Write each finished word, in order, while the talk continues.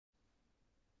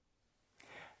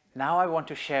now I want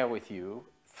to share with you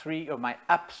three of my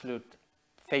absolute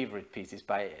favorite pieces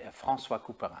by François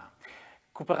Couperin.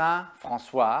 Couperin,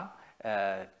 François,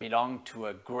 belonged to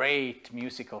a great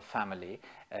musical family.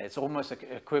 It's almost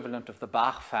equivalent of the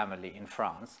Bach family in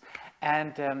France.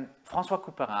 And François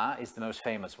Couperin is the most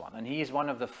famous one. And he is one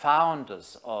of the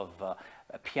founders of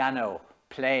piano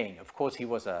playing. Of course, he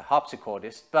was a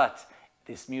harpsichordist, but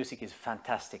this music is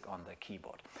fantastic on the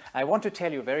keyboard. I want to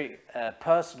tell you a very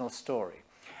personal story.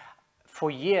 For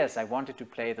years, I wanted to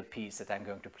play the piece that I'm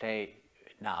going to play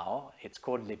now. It's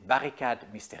called Les Barricades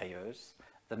Mystérieuses,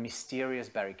 the Mysterious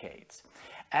Barricades.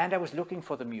 And I was looking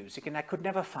for the music and I could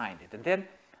never find it. And then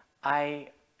I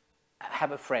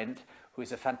have a friend who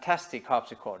is a fantastic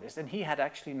harpsichordist, and he had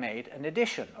actually made an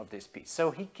edition of this piece.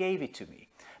 So he gave it to me.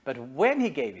 But when he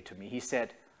gave it to me, he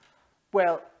said,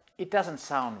 well, it doesn't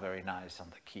sound very nice on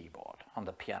the keyboard, on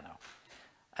the piano.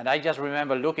 And I just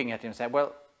remember looking at him and saying,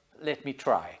 well, let me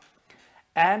try.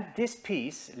 And this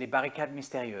piece, Les Barricades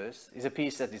Mystérieuses, is a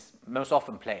piece that is most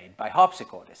often played by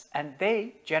harpsichordists. And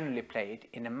they generally play it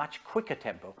in a much quicker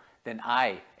tempo than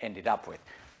I ended up with.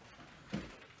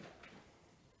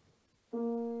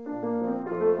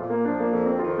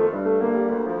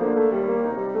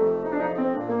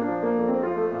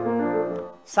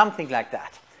 Something like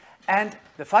that. And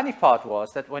the funny part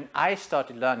was that when I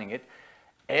started learning it,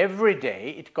 every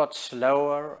day it got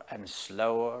slower and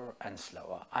slower and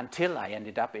slower until I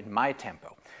ended up in my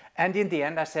tempo. And in the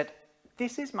end I said,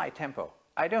 this is my tempo.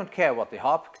 I don't care what the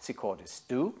harpsichordists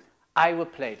do, I will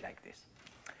play it like this.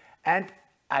 And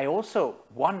I also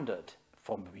wondered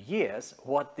for years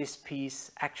what this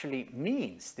piece actually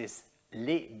means, this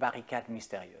Les Barricades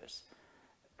Mystérieuses,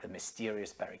 the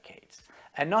mysterious barricades.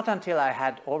 And not until I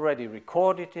had already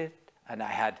recorded it and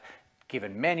I had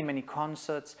given many, many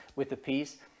concerts with the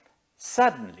piece,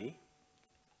 suddenly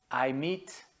I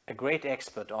meet a great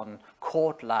expert on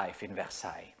court life in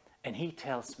Versailles. And he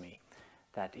tells me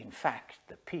that in fact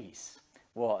the piece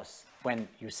was, when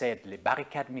you said Les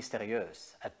Barricades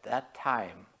Mystérieuses, at that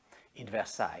time in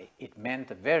Versailles, it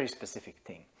meant a very specific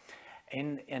thing.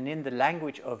 And in the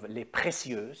language of Les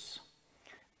Précieuses,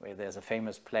 where there's a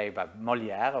famous play by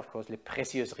Molière, of course, Les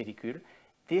Précieuses Ridicules,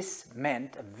 this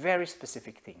meant a very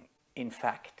specific thing. In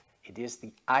fact, it is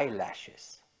the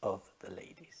eyelashes of the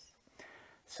ladies.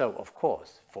 So, of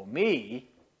course, for me,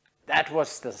 that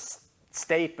was the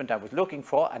statement I was looking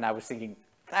for, and I was thinking,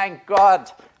 thank God,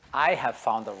 I have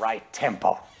found the right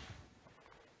tempo.